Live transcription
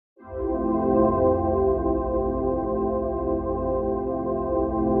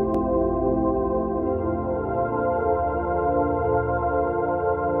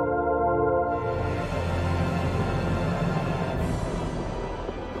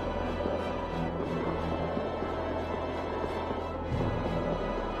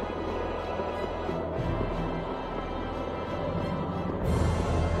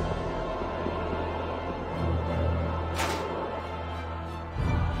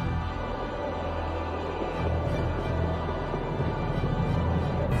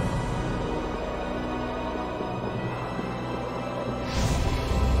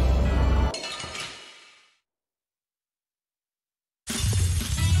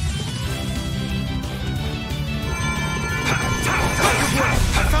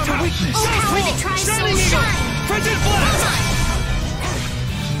weakness. Oh, power that tries so shine! Frigid blast!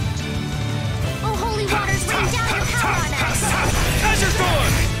 Oh, holy waters, rain down your power on us! Azure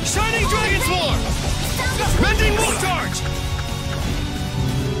Storm! Shining Dragon Swarm! Rending Wolf Charge!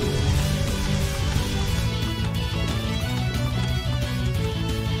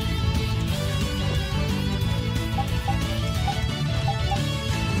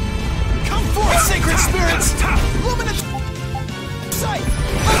 Come forth, sacred spirits! Luminous sight!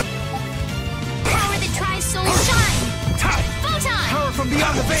 Power that tries so shine! Photon! Power from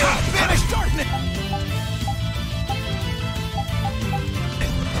beyond the veil! Banish darkness!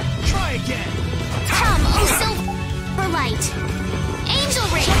 Try again! Come, oh silver light! Angel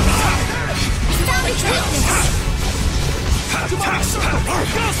ring! Found its weakness! Demonic circle!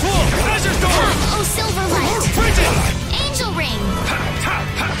 Ghost Wolf! Azure Storm! Come, oh silver light! Frigid! Angel ring!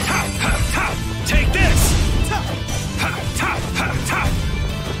 Take this!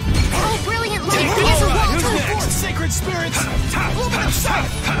 Oh, brilliant light! There's a Alright, wall who's to next? Forth, sacred spirits! Luminous sight!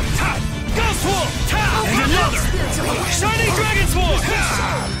 Ghost Wolf! And another! Shining Dragon Swarm!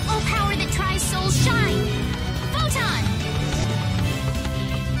 Oh, power that tries souls shine! Photon!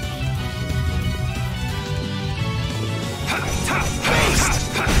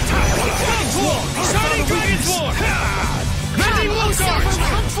 Ghost Wolf! Shining Dragon Swarm! Rending Come, oh Wolf silver Charge!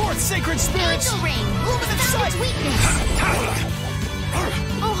 Come light! forth, sacred spirits! Angel ring! Luminous Found its sight! weakness!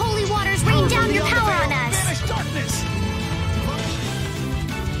 Oh, holy waters, rain down your power on us! Banish darkness!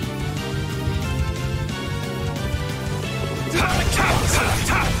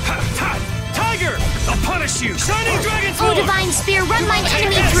 Tiger! I'll punish you! Shining Dragon Oh, Swarm! divine spear, run mine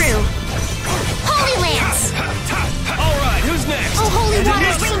enemy through! Holy lance! Alright, who's next? Oh, holy And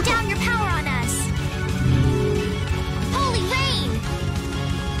waters, another. rain down your power on us! Holy rain!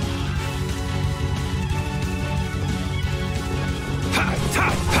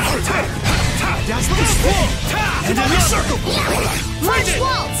 Dazzling spin! And another circle! March Frigid!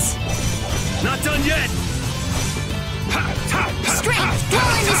 waltz! Not done yet! Strength,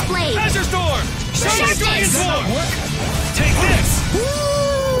 dwell in this blade! Azure Storm! Shining Dragon Sharpness! Swarm! Take this!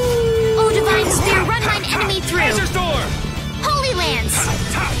 Oh, divine spear, run mine enemy through! Azure Storm! Holy lance!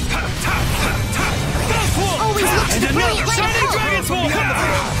 Ghost Wolf! Always look to And the brilliant another! light of Shining hope! Dragon Swarm!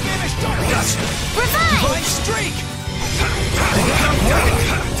 Banish darkness! Revive! Divine streak!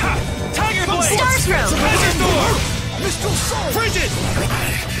 Tiger Blade! Star throw! Azure Storm! Mistral soul! Frigid!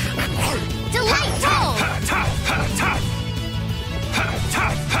 Delight roll!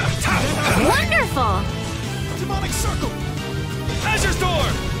 Wonderful! Demonic circle! Azure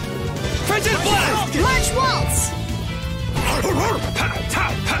Storm! Frigid Blast! March waltz!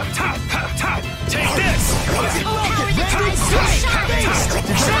 Take this! Oh, power that tries to shine!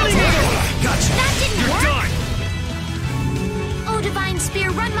 Shining Arrow! Gotcha! That didn't You're work! done! Oh, divine spear,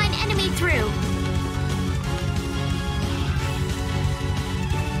 run mine enemy through!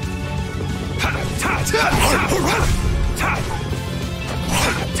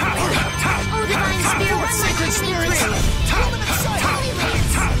 Oh, divine spear, run mine enemy through! Holy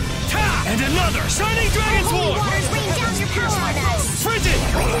lance! And another! Shining Dragon Holy Swarm! waters, rain down your power on us! Frigid!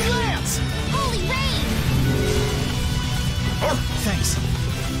 Holy lance! Holy rain! Thanks.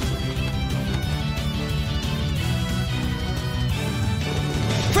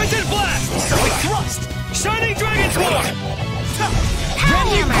 Frigid Blast! Thrust! Shining Dragon Swarm!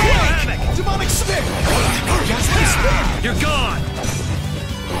 Hammer! Havoc! Demonic spin! Dazzling spin! You're gone!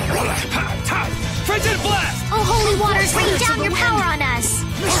 Frigid Blast! Oh, holy waters, rain down your power on us!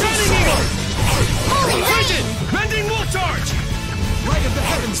 Shining Eagle! Holy Frigid! rain! Mending Wolf Charge! Light of the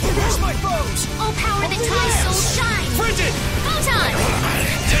heavens, pierce my foes! Oh, power that tries souls shine! Frigid! Photon!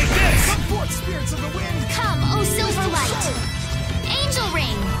 Take this! Come forth, spirits of the wind! Come, oh silver light! Angel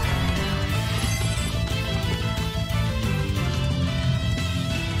ring!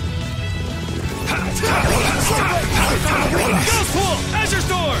 Ghost Wolf! Azure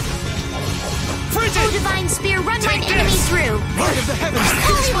Storm! Oh, Frigid! divine spear, run mine Take enemy this. through! Light of the heavens,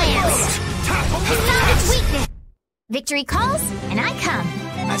 Holy lance! Found its weakness! Victory calls, and I come.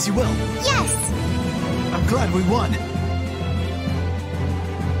 as you will. Yes! I'm glad we won.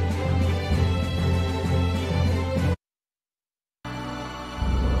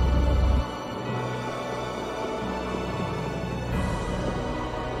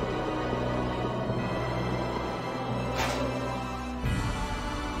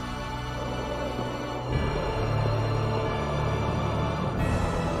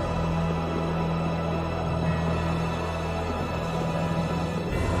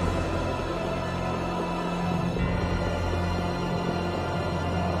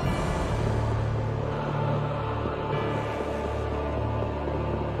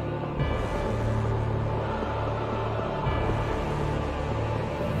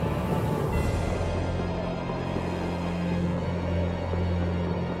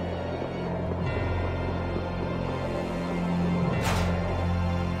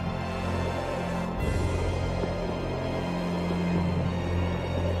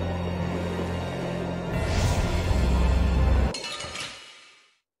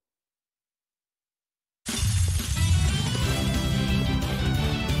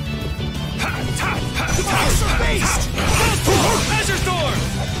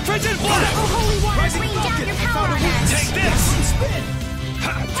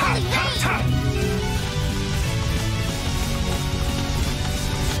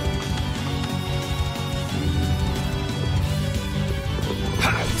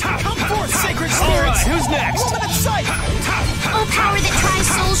 next? Woman in sight! Oh, power that tries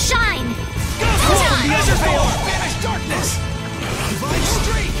souls shine! Measure storm! Banish darkness! Divine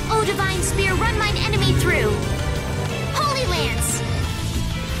streak! Oh, divine spear, run mine enemy through! Holy lance!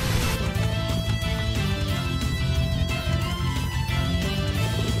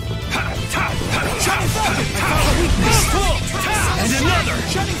 Shining Falcon! I found a weakness! And another!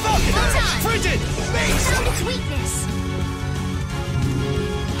 Shining Falcon! Photon! Frigid! Found its weakness!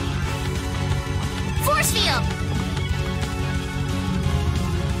 Force field!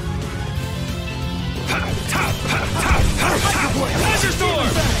 Measure storm!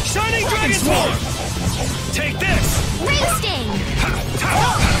 Shining dragon swarm! Take this! Ray sting!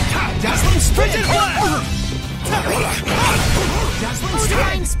 Dazzling Frigid Spin! blast! Dazzling Oh,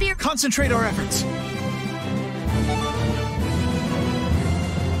 divine Spin! spear! Concentrate our efforts.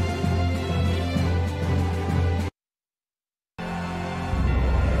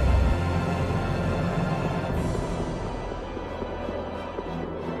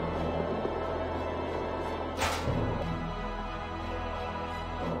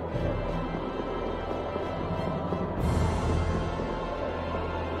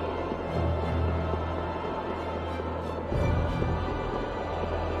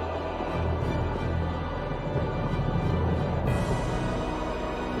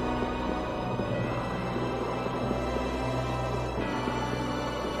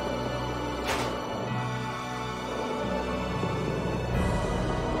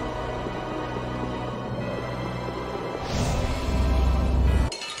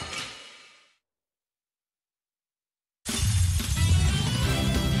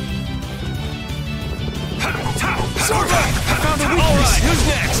 Alright, who's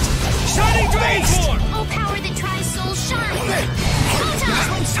next? Shining dragon swarm! Oh, power that tries souls shine!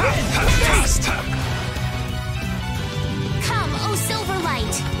 Photon! Taste! Come, oh silver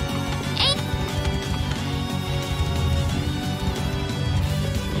light! Ain't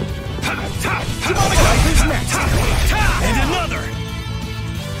Who's next? And another!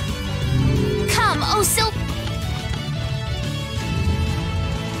 come, oh silver...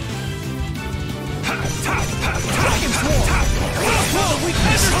 Dragon Swarm!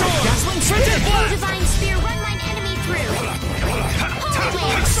 Measure storm! Dazzling Frigid Spin! Oh, blast! divine spear, run mine enemy through! Holy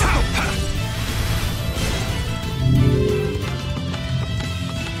lance!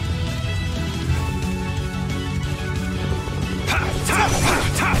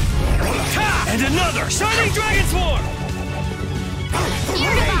 And another! Shining dragon swarm!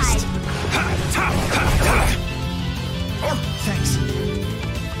 Near divide! Thanks.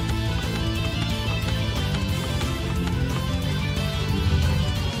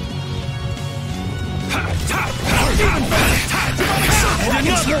 And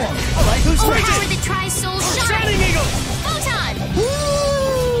another! Alright, who's Oh, next? power that tries souls shine! Shining eagle! Photon!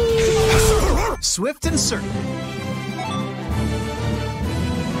 Swift and certain.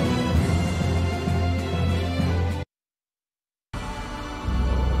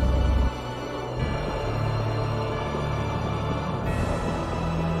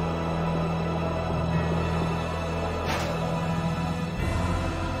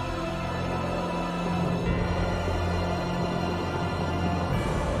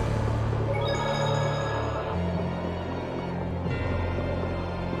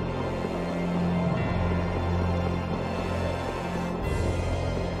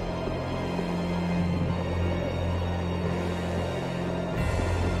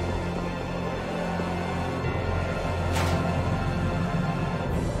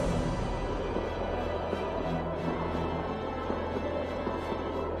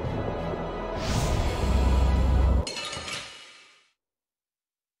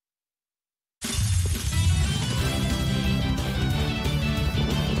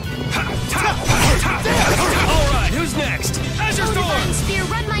 Alright, who's next? Measure Oh, storm! divine spear,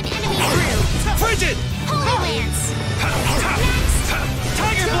 run mine enemy through! Frigid! Holy lance! Next!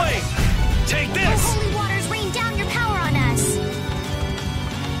 Tiger blade! Take Oh, this! holy waters, rain down your power on us!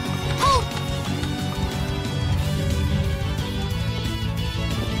 Hold!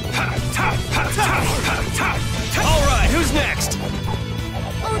 Alright, who's next?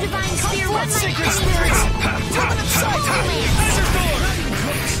 Oh, divine spear, run mine Sacred enemy spirits! through! Woman in sight! Holy lance! Measure storm!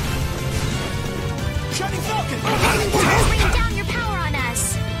 Shining Falcon! Holy waters, rain down your power on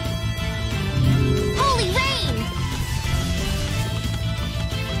us! Holy rain!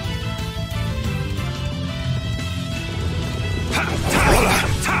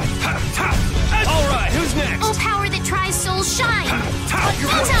 Alright, who's next? Oh, power that tries souls shine!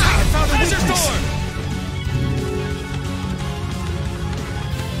 Photon! Found a Measure weakness. storm!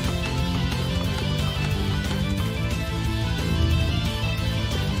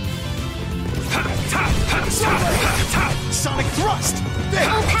 lost. There.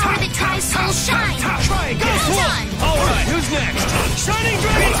 Oh, power that tries soul shine. Try again. Photon. Alright, who's next? Shining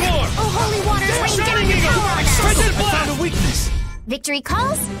Dragon Swarm! Oh, holy waters rain down Shining your Eagle! power on us. Frigid I found Blast! a weakness. Victory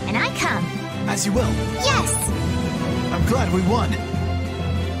calls, and I come. As you will. Yes. I'm glad we won.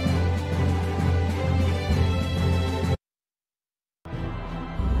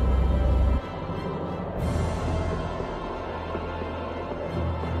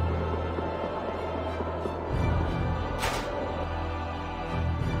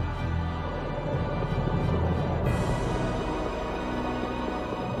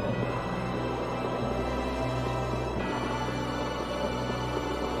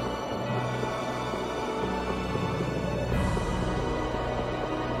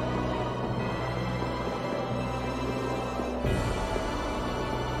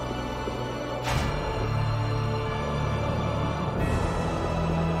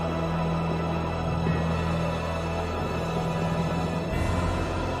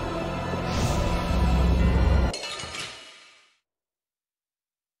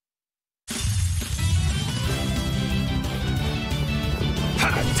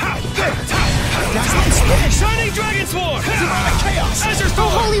 Shining Dragon Swarm! Chaos! Azure Oh, Storm!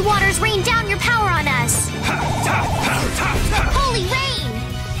 holy waters rain down your power on us. Holy rain.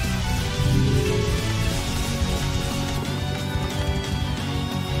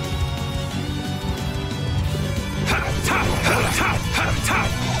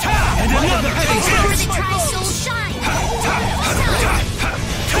 And another! Oh, power that tries soul shine.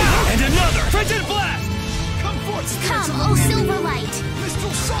 And another! Frigid Blast! Come forth, spirits Come, of the oh wind. silver light.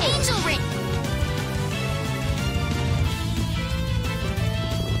 Mistral soul. Angel ring.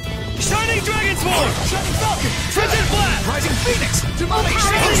 Shining Dragon Swarm! Shining Falcon. Frigid Blast! Rising Phoenix. Oh, Demonic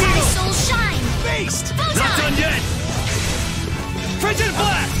power that Shield. tries soul shine. Based. Not done Photon. yet! Frigid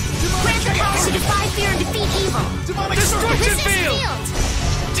Blast! Grant the power to defy fear and defeat evil. Demonic Destruction Resist Field! field.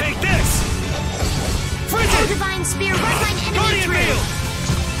 Take this! Oh, Frigid! divine spear, run mine enemy Guardian through. Field!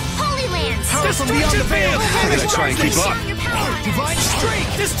 Holy lance. Power from beyond the veil. Oh, I'm gonna try and keep up. Down your power on us. Divine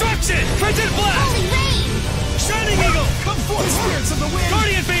Strength. Destruction! Frigid Blast! Holy rain. Shining Eagle! Come forth, spirits of the wind.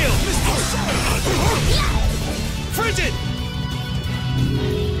 Guardian Field! Mistral soul. Yeah. Frigid!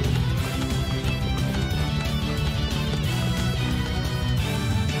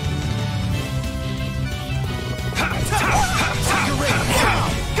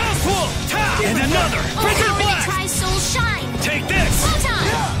 Ghost Wolf! And another! Oh, Frigid power that Blast! tries soul shine. Take this! Photon.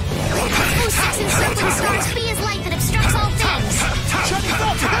 Oh, six encircling stars, be as light that obstructs all things. Shining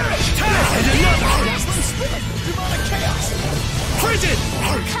Falcon. And another! Dazzling Spin. Demonic Chaos. Frigid!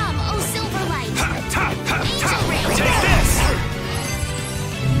 Come, oh silver light. Angel ring. Take this!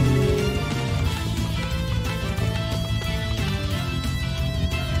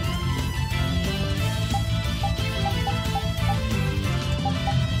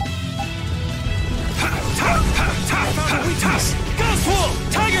 Ghost Wolf!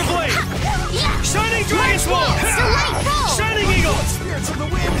 Tiger Blade! Yeah. Shining Dragon Swarm! Delight roll. Shining Eagle! Spirits of the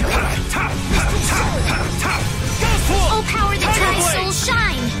wind. Ghost Wolf! Oh, power that Tiger tries Blade! soul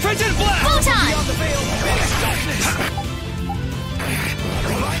shine. Frigid Blast! Photon. Beyond the veil. Vast darkness.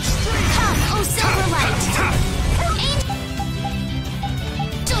 Divine Strength. Come, oh silver light.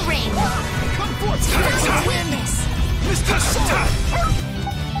 Angel ring. Come forth, spirits of Fountain the wind. witness. Mistral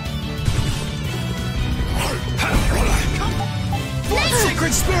soul.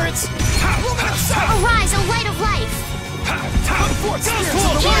 Sacred spirits. Luminous soul. Arise, O light of life. Come forth, spirits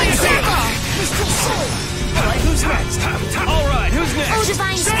of the Healing wind. circle. Mistral soul. All right, who's next? Alright, who's next? Oh,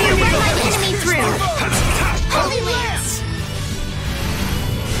 divine spear, Shining run Eagle! mine enemy through. Holy lance.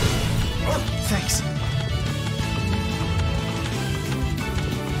 Thanks.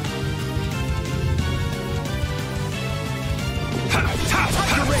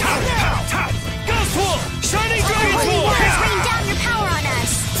 Ghost Wolf! Shining Dragon Holy Swarm! waters rain down your power on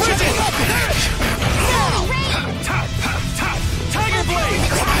us. Frigid! Holy rain. Tiger Blade!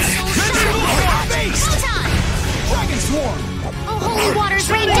 Soul shine. Based. Photon. Dragon Swarm. Oh, holy waters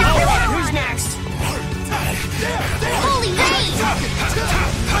rain down your Alright, power who's on next? us. Holy rain.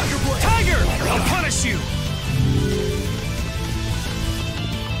 Tiger Blade. Tiger! I'll punish you!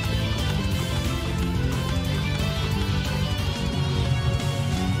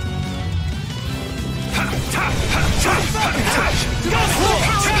 Ghost Wolf!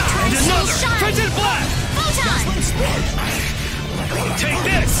 Power that And tries soul another! shine. Frigid Blast! Photon. Take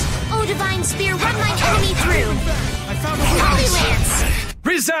this! Oh, divine spear, run mine enemy through. I found a Holy weakness. lance.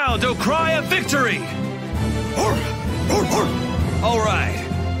 Resound, O cry of victory! Alright.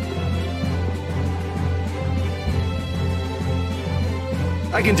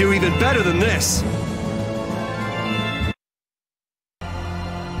 I can do even better than this.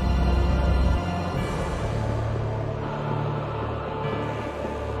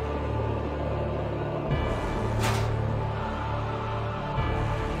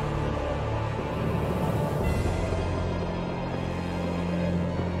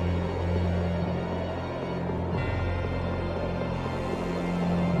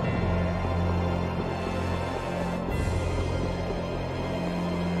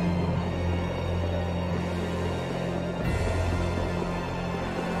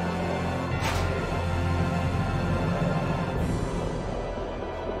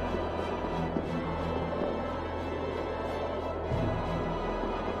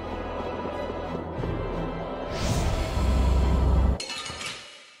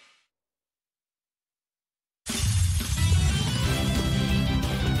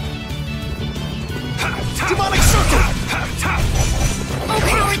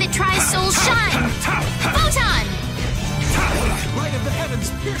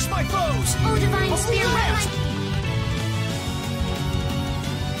 Pierce my foes! Oh, Divine Spear, run my...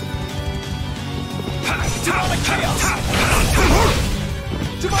 Demonic chaos!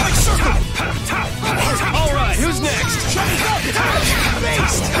 Demonic circle! Alright, who's next?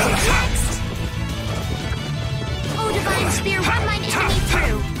 Based! Oh, Divine Spear, run mine enemy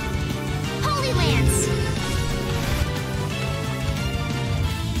through! Holy Lance!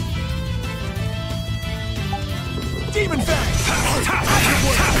 Demon Fang!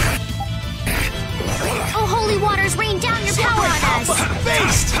 Oh, holy waters, rain down your power on us!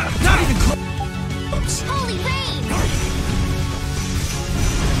 Based! Not even close! Holy rain!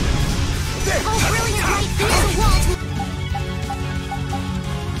 Oh, brilliant light fills the walls with...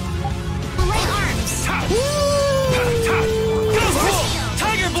 Lay arms!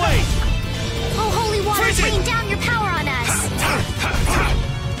 Tiger Blade! Oh, holy waters, Freeze it! rain down your power on us!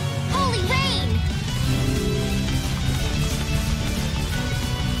 Holy rain!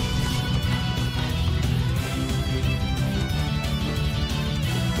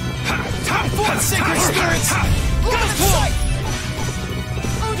 Forth, sacred spirits!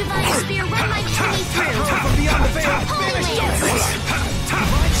 Oh, Divine Spear, run my enemy through! From beyond the veil, Holy banish Lance! darkness!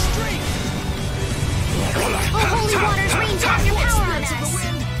 Divine strength! Oh, holy waters, rain down your power on Spirits of the us!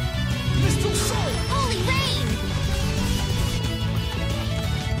 wind! Mystical soul! Holy rain!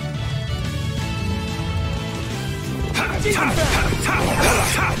 Demon Fang!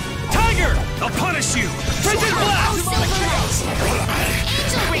 Tiger! I'll punish you! Frigid Oh, Blast! silver light!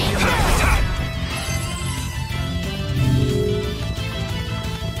 Angel ring!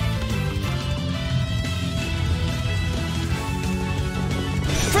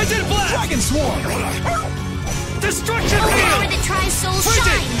 Frigid Blast! Dragon Swarm! Destruction Oh, power Field! that tries souls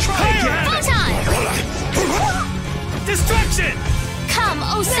Frigid! shine! Fire! Photon! Destruction! Come,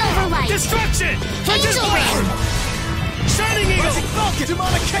 oh silver light! Destruction! Frigid Angel Blast! ring! Shining Eagle! Falcon!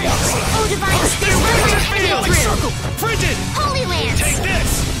 Demonic chaos! Oh, Divine Spear, run my enemy Field! through! Frigid! Holy Lance! Take this!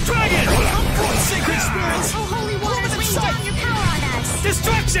 Dragon! Forth, sacred spirits! Oh, holy waters, rain down your power on us!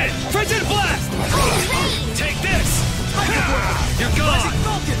 Destruction! Frigid Blast! Holy rain! Take this! You're gone!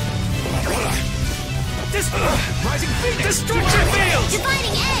 Falcon! Rising Phoenix! Destruction Field!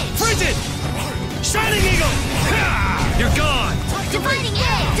 Divining Edge! Frigid! Shining Eagle! You're gone! Divining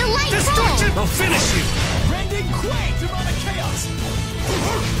Edge! Delight Destruction! Bolt! I'll finish you! Rending Quake! Demonic chaos!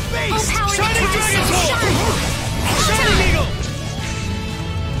 Oh, Base! power that Shining tries Dragon's souls Hold! shine! Shining Photon! Eagle!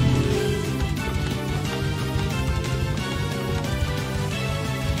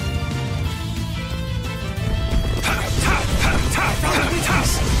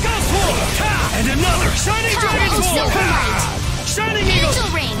 Ghost Wolf! And another! Shining Come, Dragon's oh Hold! silver light! Shining Eagle! Angel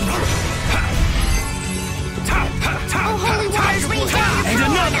ring! Oh, holy waters, rain down your And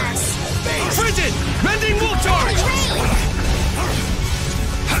power on another! us! Frigid! Rending Wolf Holy Charge! rain!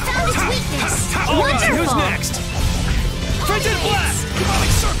 Found its weakness! Alright, who's Wonderful! next? Frigid Blast!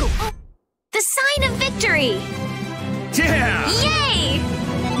 Demonic circle! The sign of victory! Yeah! Yay!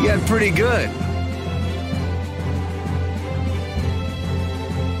 You got pretty good.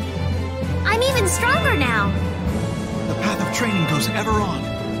 I'm even stronger now! The path of training goes ever on.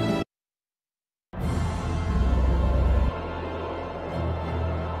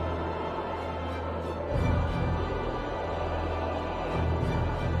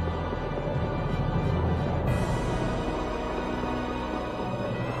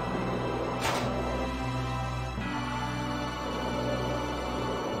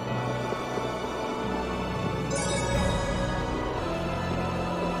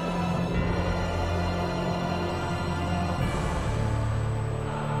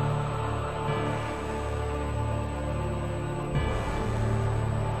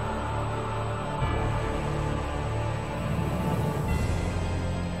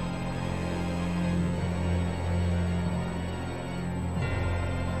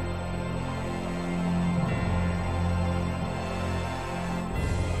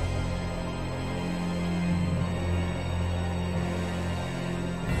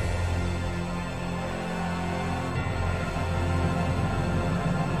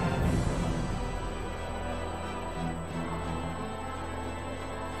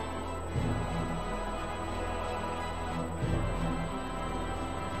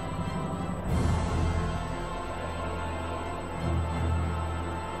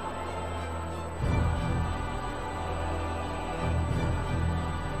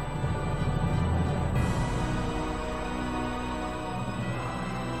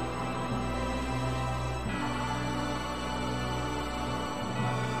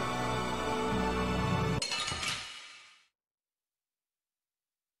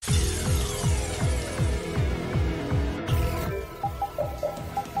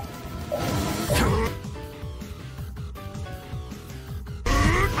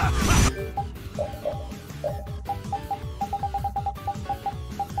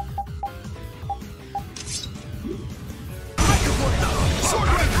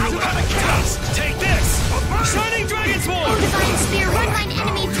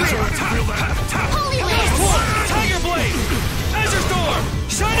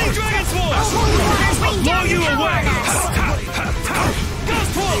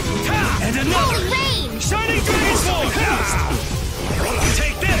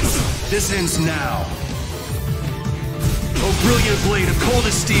 This ends now. O brilliant blade of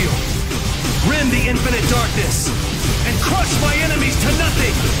coldest steel, rend the infinite darkness, and crush my enemies to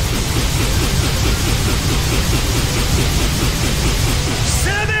nothing!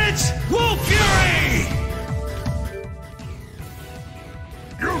 Savage Wolf Fury!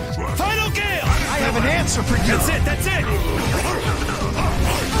 Final Gale! I have an answer for you! That's it, that's it!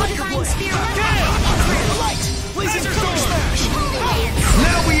 Divine Spear. Gale! Light! Blazing Laser Color Storm! Smash! Holy Lance.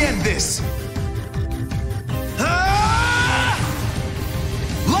 Now we end this! Ah!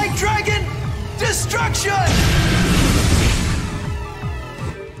 Light Dragon! Destruction!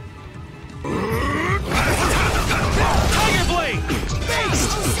 Tiger Blade!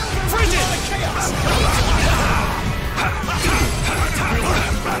 Based! Frigid! Chaos! Divine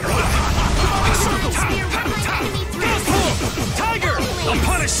Spear. Run my enemy through. Ghost Pull! Tiger! I'll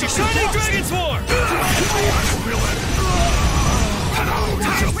punish you! Shining Dragon Swarm!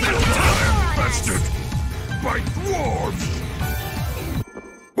 Infested by dwarves!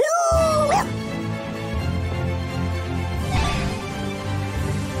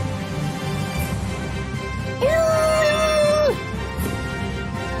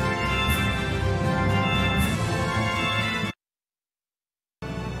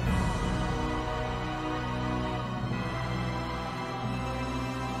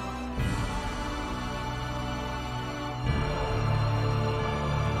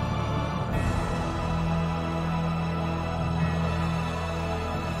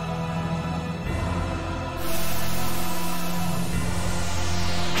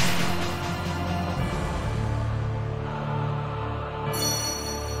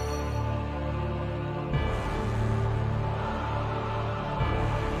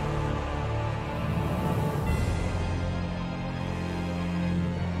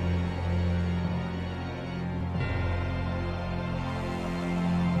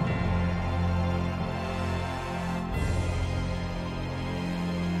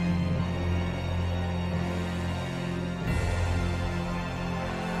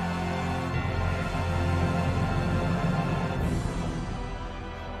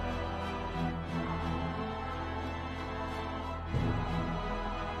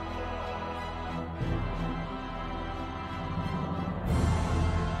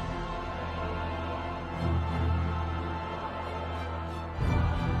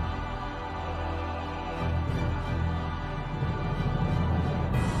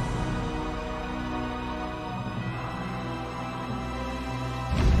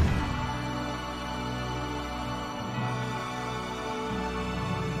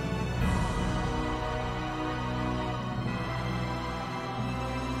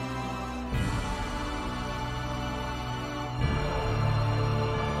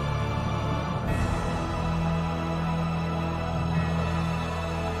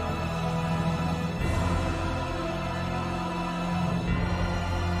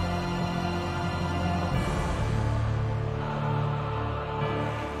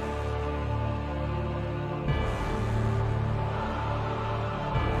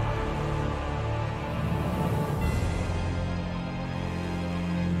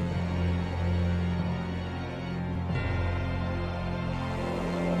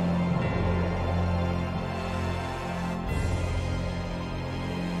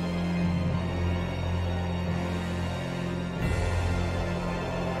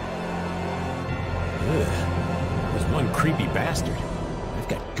 There's one creepy bastard. I've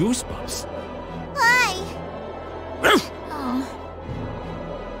got goosebumps. Hi. Oh,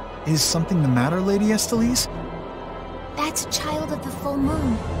 Is something the matter, Lady Estelise? that's a child of the full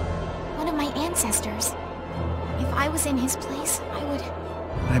moon. One of my ancestors. If I was in his place, I would...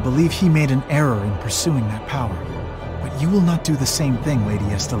 I believe he made an error in pursuing that power. But you will not do the same thing, Lady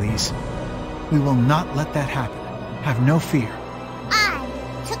Estelise. We will not let that happen. Have no fear. I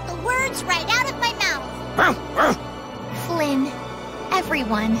took the words right out of my mouth. Flynn,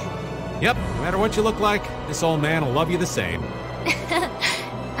 everyone. Yep, no matter what you look like, this old man will love you the same.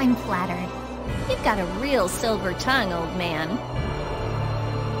 I'm flattered. You've got a real silver tongue, old man.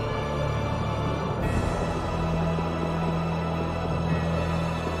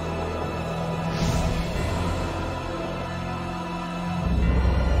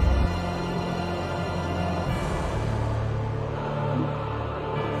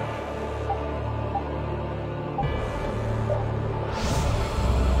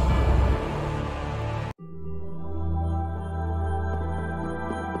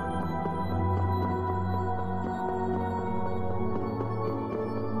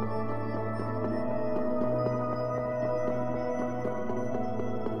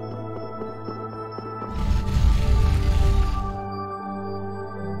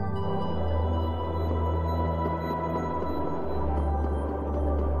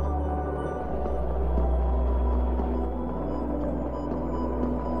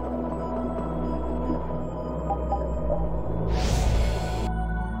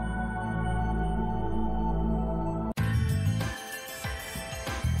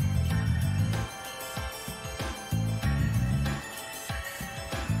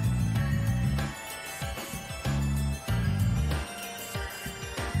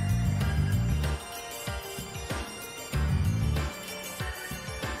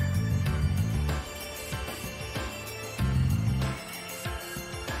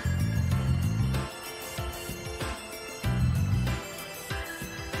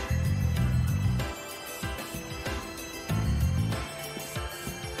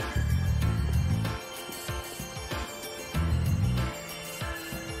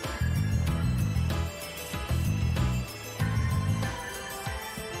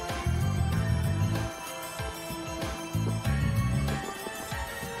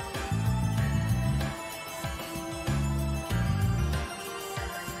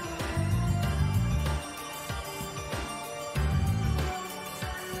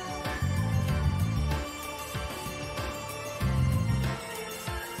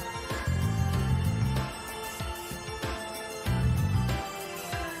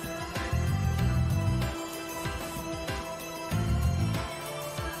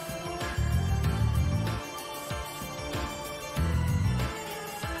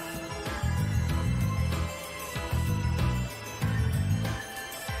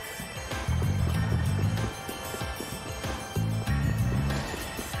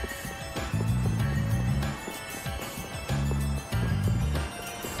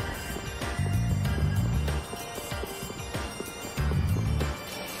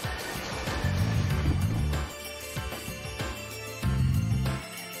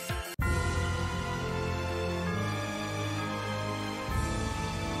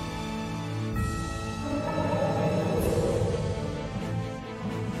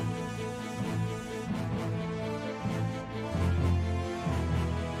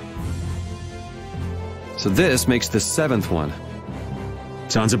 So this makes the 7th one.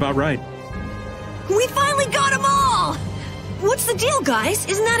 Sounds about right. We finally got them all! What's the deal, guys?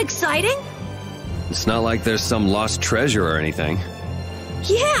 Isn't that exciting? It's not like there's some lost treasure or anything.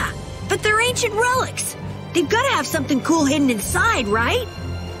 Yeah, but they're ancient relics. They've got to have something cool hidden inside, right?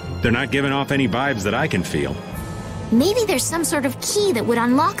 They're not giving off any vibes that I can feel. Maybe there's some sort of key that would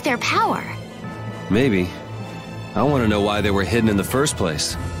unlock their power. Maybe. I want to know why they were hidden in the first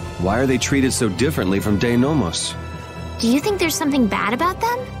place. Why are they treated so differently from Denomos? Do you think there's something bad about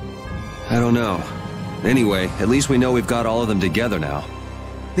them? I don't know. Anyway, at least we know we've got all of them together now.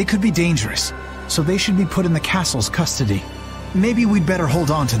 They could be dangerous, so they should be put in the castle's custody. Maybe we'd better hold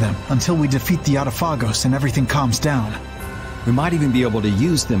on to them until we defeat the Autophagos and everything calms down. We might even be able to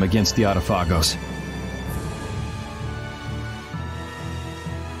use them against the Autophagos.